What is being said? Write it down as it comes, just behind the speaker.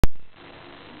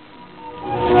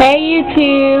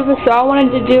YouTube. So I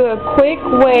wanted to do a quick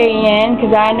weigh-in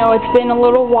because I know it's been a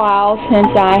little while since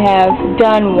I have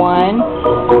done one,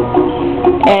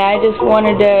 and I just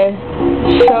wanted to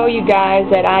show you guys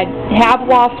that I have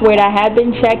lost weight. I have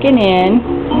been checking in.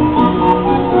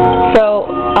 So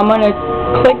I'm going to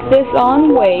click this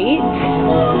on weight.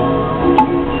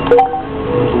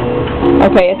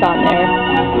 Okay, it's on there.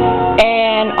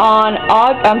 And on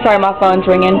I'm sorry, my phone's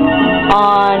ringing.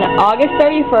 On August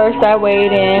 31st, I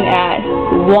weighed in at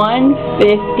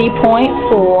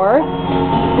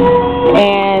 150.4,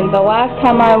 and the last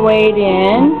time I weighed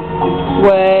in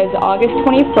was August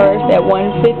 21st at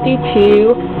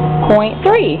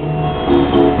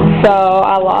 152.3. So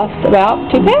I lost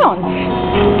about 2 pounds.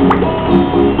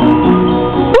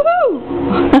 Woohoo!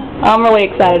 I'm really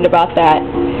excited about that.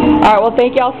 Alright, well,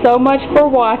 thank y'all so much for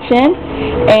watching,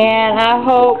 and I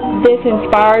hope this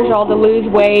inspires y'all to lose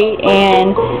weight,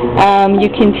 and you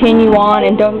continue on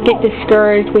and don't get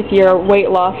discouraged with your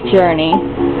weight loss journey.